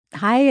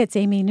Hi, it's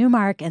Amy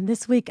Newmark, and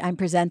this week I'm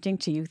presenting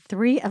to you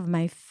 3 of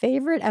my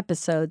favorite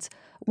episodes,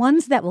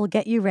 ones that will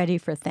get you ready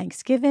for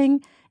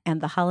Thanksgiving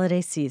and the holiday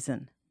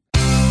season.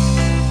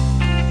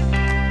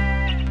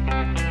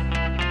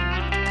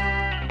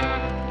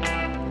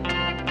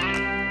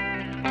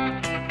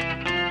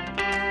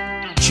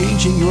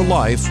 Changing your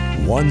life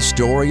one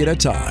story at a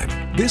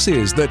time. This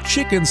is the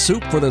Chicken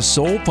Soup for the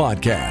Soul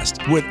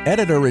podcast with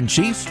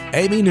Editor-in-Chief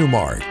Amy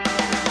Newmark.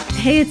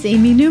 Hey, it's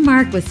Amy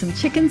Newmark with some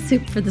Chicken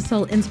Soup for the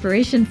Soul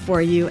inspiration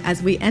for you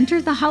as we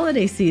enter the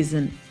holiday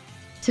season.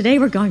 Today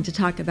we're going to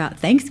talk about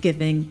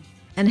Thanksgiving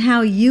and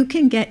how you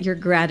can get your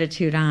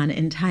gratitude on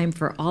in time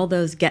for all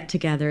those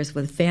get-togethers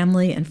with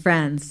family and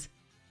friends.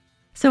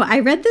 So I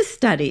read this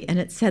study and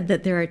it said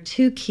that there are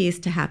 2 keys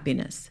to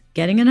happiness: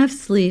 getting enough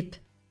sleep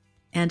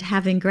and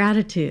having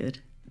gratitude.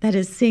 That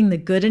is, seeing the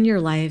good in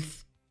your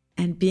life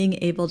and being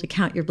able to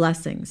count your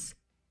blessings.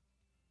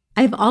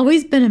 I've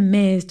always been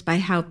amazed by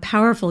how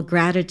powerful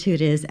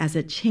gratitude is as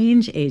a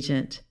change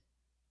agent.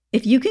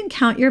 If you can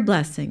count your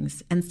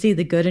blessings and see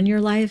the good in your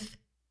life,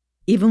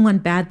 even when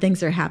bad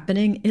things are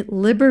happening, it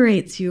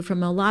liberates you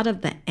from a lot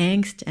of the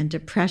angst and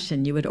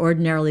depression you would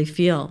ordinarily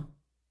feel.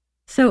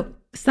 So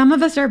some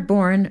of us are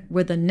born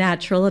with a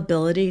natural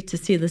ability to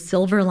see the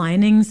silver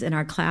linings in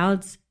our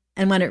clouds,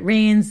 and when it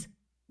rains,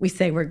 we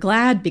say we're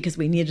glad because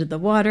we needed the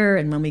water,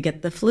 and when we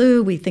get the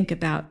flu, we think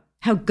about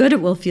how good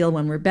it will feel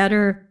when we're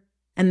better.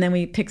 And then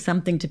we pick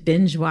something to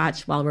binge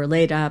watch while we're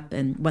laid up.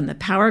 And when the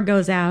power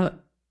goes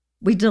out,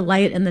 we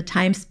delight in the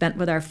time spent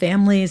with our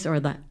families or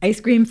the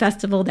ice cream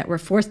festival that we're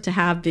forced to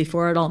have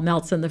before it all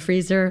melts in the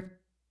freezer.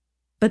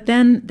 But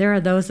then there are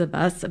those of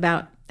us,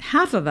 about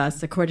half of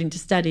us, according to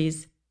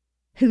studies,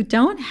 who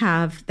don't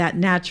have that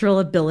natural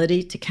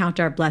ability to count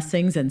our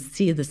blessings and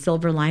see the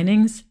silver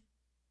linings.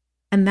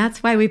 And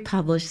that's why we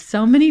publish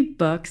so many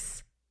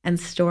books and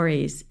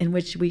stories in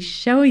which we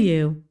show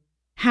you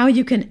how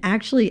you can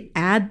actually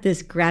add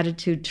this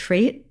gratitude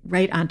trait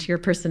right onto your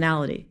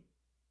personality.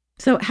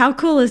 So how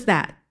cool is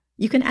that?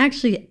 You can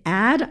actually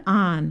add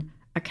on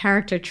a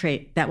character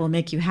trait that will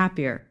make you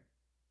happier.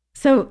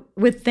 So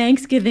with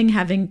Thanksgiving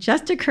having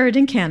just occurred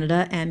in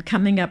Canada and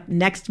coming up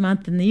next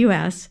month in the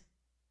US,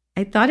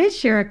 I thought I'd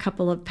share a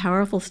couple of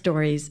powerful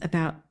stories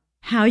about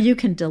how you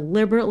can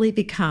deliberately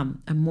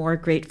become a more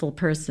grateful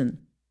person.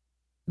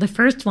 The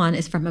first one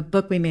is from a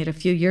book we made a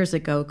few years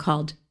ago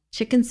called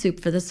Chicken Soup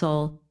for the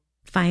Soul: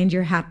 Find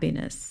Your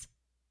Happiness.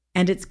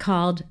 And it's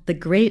called The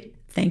Great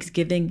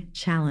Thanksgiving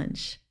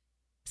Challenge.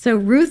 So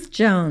Ruth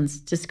Jones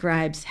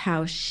describes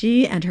how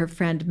she and her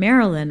friend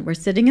Marilyn were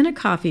sitting in a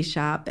coffee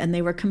shop and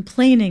they were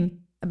complaining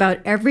about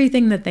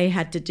everything that they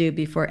had to do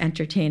before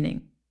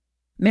entertaining.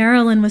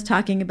 Marilyn was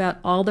talking about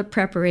all the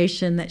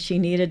preparation that she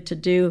needed to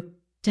do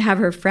to have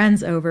her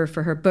friends over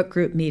for her book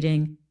group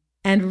meeting.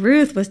 And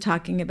Ruth was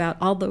talking about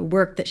all the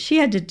work that she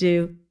had to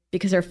do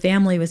because her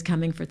family was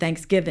coming for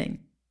Thanksgiving.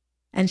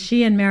 And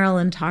she and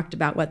Marilyn talked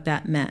about what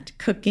that meant: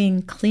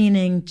 cooking,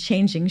 cleaning,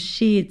 changing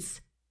sheets,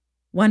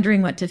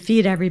 wondering what to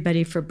feed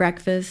everybody for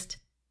breakfast.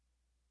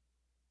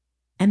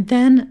 And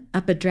then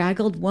a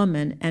bedraggled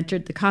woman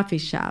entered the coffee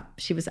shop.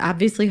 She was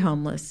obviously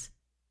homeless.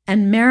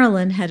 And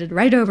Marilyn headed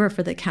right over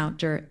for the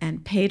counter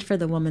and paid for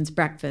the woman's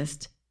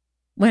breakfast.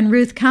 When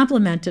Ruth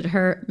complimented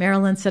her,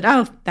 Marilyn said,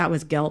 "Oh, that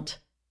was guilt."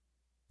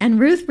 And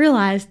Ruth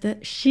realized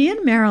that she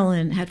and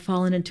Marilyn had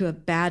fallen into a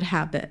bad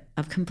habit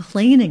of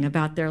complaining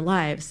about their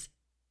lives.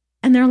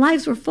 And their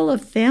lives were full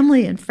of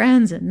family and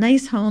friends and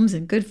nice homes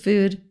and good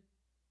food.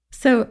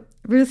 So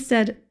Ruth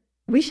said,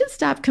 "We should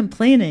stop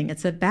complaining.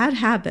 It's a bad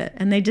habit."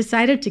 And they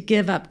decided to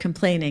give up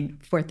complaining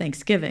for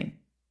Thanksgiving.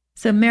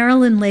 So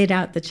Marilyn laid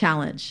out the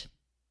challenge.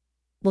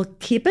 We'll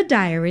keep a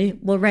diary.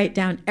 We'll write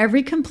down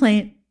every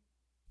complaint,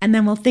 and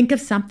then we'll think of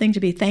something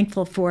to be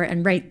thankful for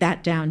and write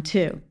that down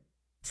too.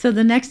 So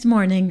the next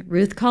morning,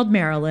 Ruth called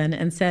Marilyn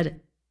and said,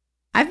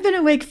 "I've been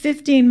awake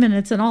 15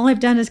 minutes and all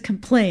I've done is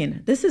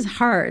complain. This is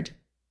hard."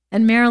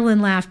 And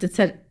Marilyn laughed and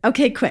said,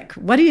 "Okay, quick,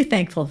 what are you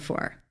thankful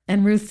for?"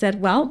 And Ruth said,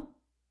 "Well,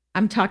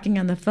 I'm talking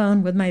on the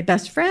phone with my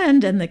best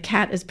friend and the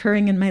cat is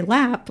purring in my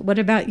lap. What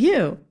about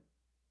you?"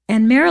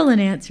 And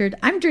Marilyn answered,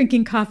 "I'm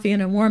drinking coffee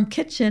in a warm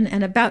kitchen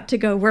and about to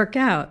go work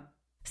out.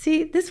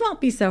 See, this won't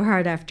be so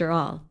hard after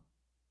all."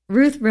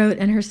 Ruth wrote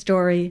in her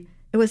story,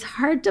 "It was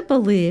hard to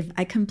believe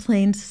I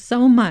complained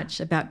so much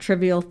about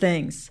trivial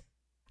things.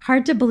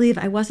 Hard to believe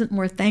I wasn't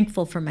more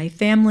thankful for my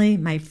family,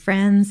 my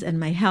friends, and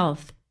my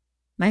health.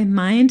 My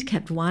mind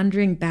kept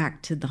wandering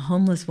back to the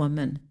homeless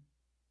woman."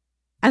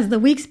 As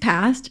the weeks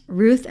passed,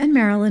 Ruth and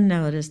Marilyn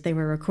noticed they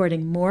were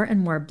recording more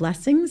and more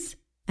blessings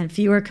and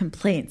fewer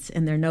complaints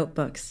in their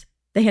notebooks.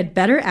 They had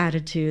better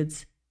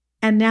attitudes,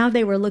 and now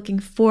they were looking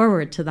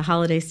forward to the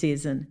holiday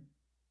season.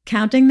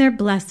 Counting their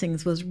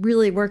blessings was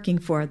really working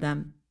for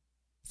them.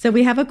 So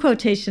we have a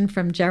quotation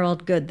from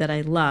Gerald Good that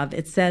I love.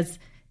 It says,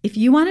 "If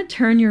you want to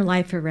turn your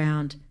life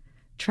around,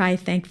 try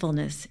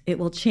thankfulness. It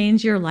will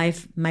change your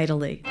life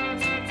mightily."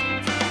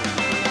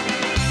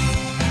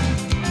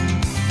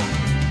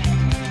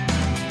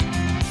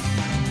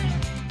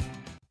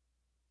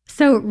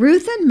 So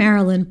Ruth and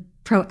Marilyn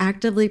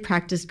proactively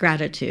practice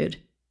gratitude.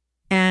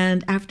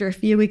 And after a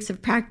few weeks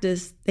of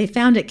practice, they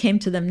found it came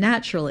to them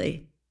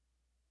naturally.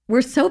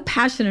 We're so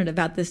passionate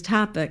about this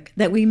topic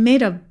that we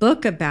made a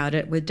book about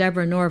it with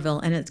Deborah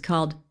Norville, and it's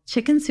called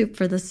Chicken Soup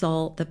for the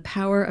Soul, The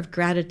Power of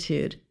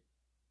Gratitude.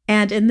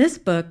 And in this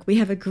book, we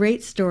have a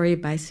great story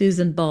by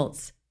Susan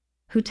Boltz,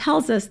 who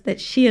tells us that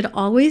she had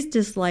always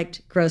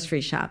disliked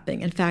grocery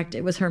shopping. In fact,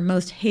 it was her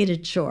most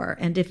hated chore.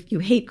 And if you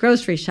hate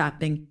grocery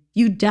shopping,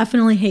 you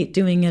definitely hate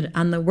doing it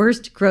on the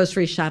worst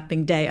grocery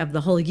shopping day of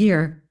the whole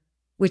year,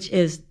 which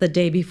is the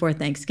day before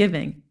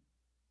Thanksgiving.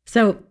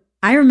 So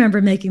I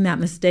remember making that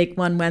mistake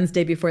one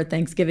Wednesday before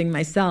Thanksgiving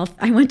myself.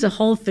 I went to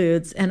Whole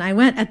Foods and I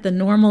went at the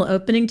normal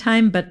opening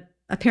time, but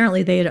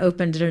apparently they had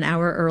opened it an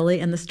hour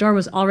early and the store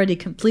was already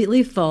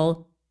completely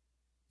full.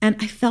 And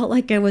I felt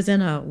like I was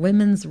in a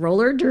women's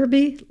roller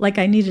derby, like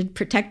I needed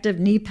protective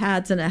knee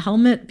pads and a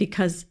helmet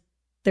because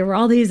there were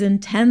all these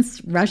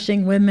intense,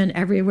 rushing women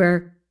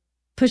everywhere,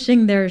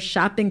 pushing their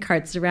shopping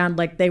carts around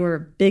like they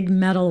were big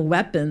metal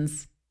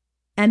weapons.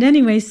 And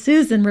anyway,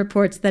 Susan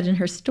reports that in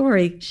her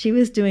story, she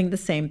was doing the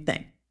same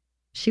thing.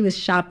 She was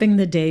shopping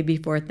the day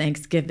before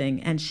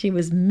Thanksgiving, and she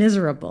was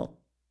miserable.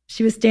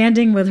 She was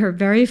standing with her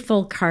very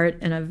full cart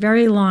in a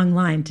very long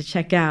line to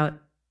check out,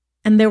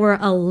 and there were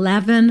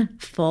 11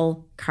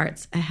 full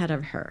carts ahead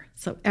of her.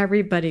 So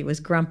everybody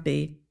was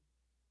grumpy.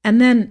 And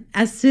then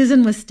as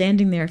Susan was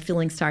standing there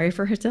feeling sorry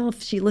for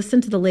herself, she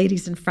listened to the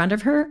ladies in front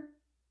of her,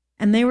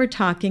 and they were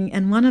talking,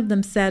 and one of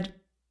them said,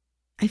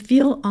 "I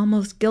feel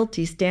almost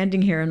guilty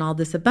standing here in all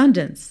this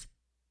abundance."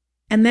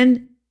 And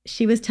then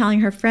she was telling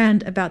her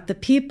friend about the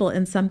people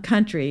in some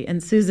country,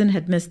 and Susan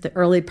had missed the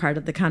early part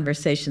of the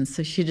conversation,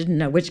 so she didn't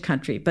know which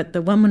country. But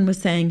the woman was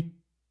saying,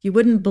 "You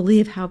wouldn't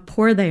believe how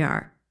poor they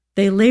are.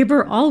 They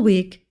labor all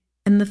week,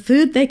 and the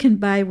food they can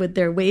buy with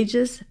their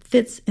wages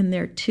fits in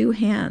their 2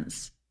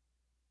 hands."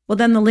 Well,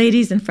 then the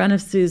ladies in front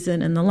of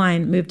Susan in the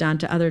line moved on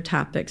to other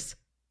topics.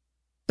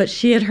 But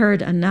she had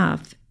heard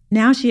enough.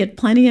 Now she had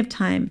plenty of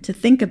time to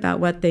think about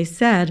what they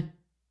said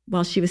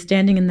while she was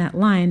standing in that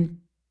line.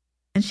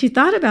 And she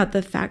thought about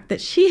the fact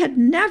that she had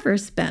never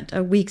spent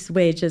a week's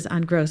wages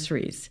on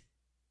groceries.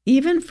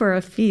 Even for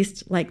a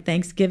feast like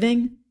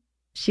Thanksgiving,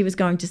 she was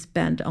going to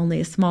spend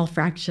only a small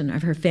fraction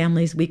of her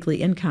family's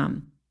weekly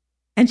income.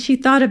 And she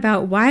thought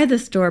about why the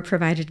store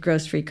provided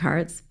grocery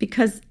carts,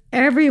 because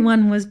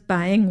everyone was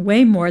buying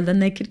way more than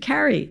they could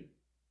carry.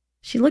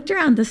 She looked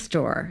around the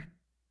store,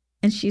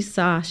 and she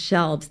saw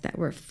shelves that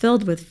were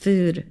filled with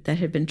food that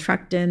had been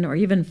trucked in or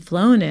even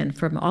flown in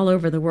from all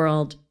over the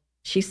world.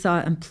 She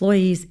saw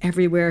employees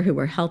everywhere who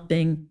were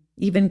helping,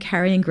 even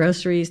carrying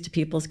groceries to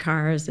people's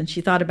cars. And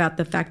she thought about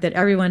the fact that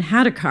everyone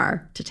had a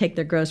car to take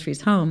their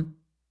groceries home.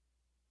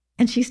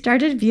 And she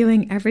started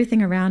viewing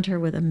everything around her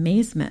with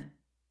amazement.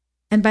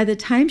 And by the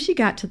time she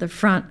got to the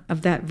front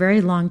of that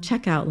very long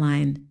checkout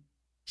line,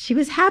 she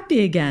was happy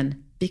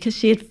again because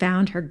she had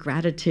found her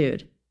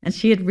gratitude and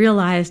she had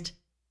realized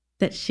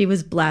that she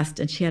was blessed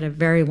and she had a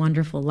very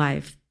wonderful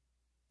life.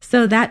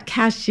 So that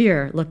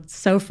cashier looked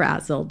so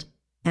frazzled,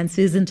 and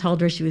Susan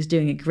told her she was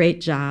doing a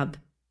great job,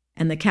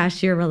 and the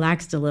cashier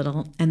relaxed a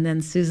little, and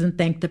then Susan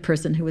thanked the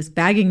person who was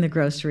bagging the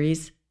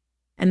groceries,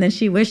 and then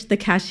she wished the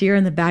cashier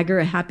and the bagger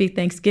a happy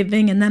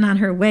Thanksgiving, and then on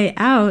her way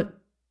out,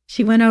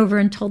 she went over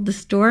and told the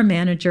store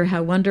manager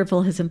how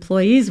wonderful his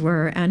employees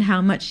were and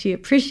how much she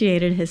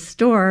appreciated his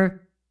store,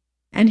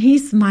 and he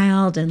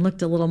smiled and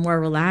looked a little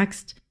more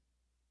relaxed.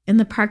 In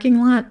the parking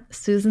lot,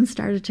 Susan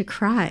started to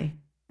cry,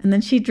 and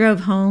then she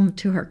drove home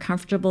to her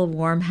comfortable,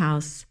 warm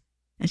house,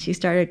 and she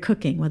started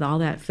cooking with all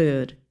that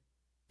food.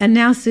 And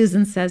now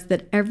Susan says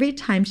that every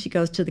time she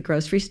goes to the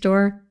grocery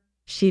store,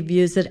 she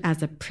views it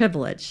as a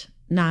privilege,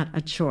 not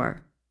a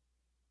chore.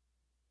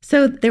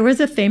 So there was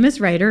a famous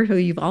writer who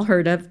you've all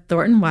heard of,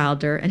 Thornton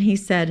Wilder, and he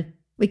said,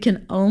 "We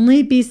can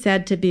only be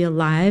said to be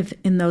alive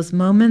in those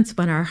moments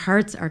when our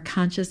hearts are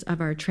conscious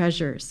of our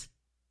treasures."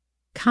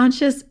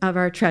 Conscious of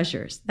our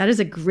treasures. That is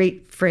a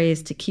great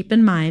phrase to keep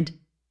in mind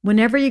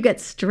whenever you get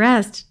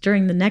stressed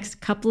during the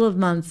next couple of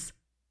months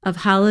of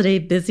holiday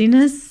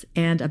busyness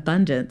and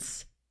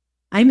abundance.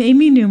 I'm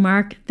Amy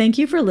Newmark. Thank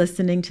you for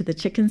listening to the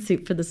Chicken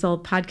Soup for the Soul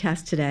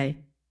podcast today.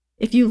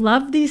 If you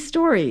love these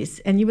stories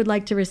and you would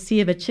like to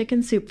receive a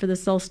Chicken Soup for the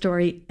Soul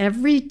story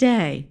every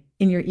day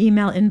in your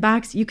email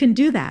inbox, you can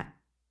do that.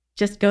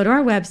 Just go to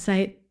our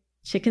website,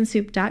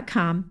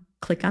 chickensoup.com,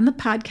 click on the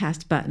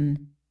podcast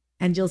button,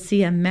 and you'll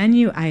see a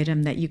menu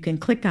item that you can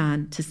click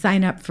on to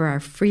sign up for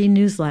our free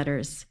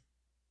newsletters.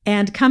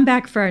 And come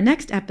back for our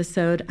next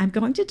episode. I'm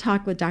going to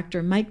talk with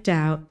Dr. Mike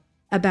Dow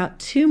about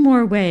 2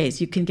 more ways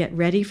you can get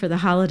ready for the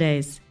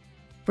holidays.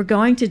 We're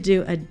going to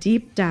do a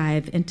deep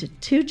dive into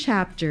 2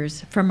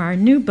 chapters from our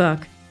new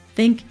book,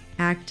 Think,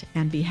 Act,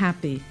 and Be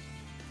Happy.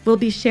 We'll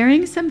be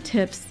sharing some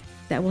tips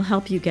that will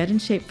help you get in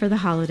shape for the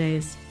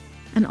holidays,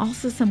 and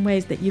also some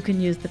ways that you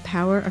can use the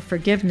power of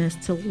forgiveness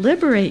to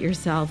liberate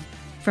yourself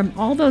from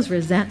all those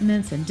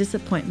resentments and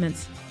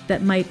disappointments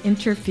that might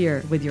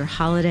interfere with your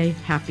holiday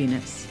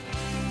happiness.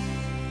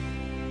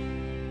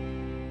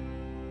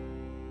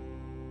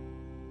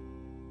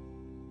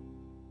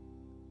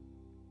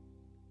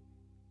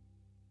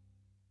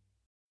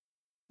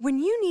 When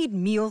you need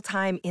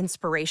mealtime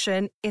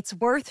inspiration, it's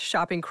worth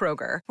shopping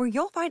Kroger, where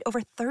you'll find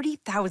over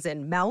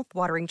 30,000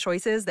 mouth-watering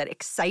choices that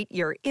excite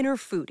your inner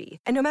foodie.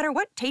 And no matter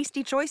what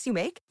tasty choice you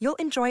make, you'll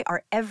enjoy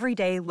our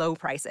everyday low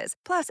prices,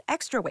 plus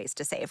extra ways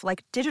to save,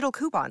 like digital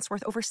coupons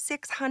worth over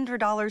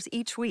 $600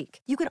 each week.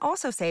 You can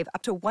also save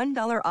up to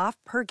 $1 off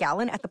per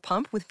gallon at the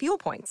pump with fuel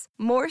points.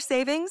 More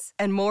savings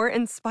and more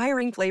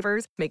inspiring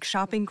flavors make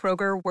shopping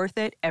Kroger worth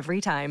it every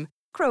time.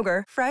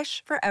 Kroger,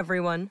 fresh for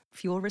everyone.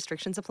 Fuel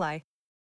restrictions apply.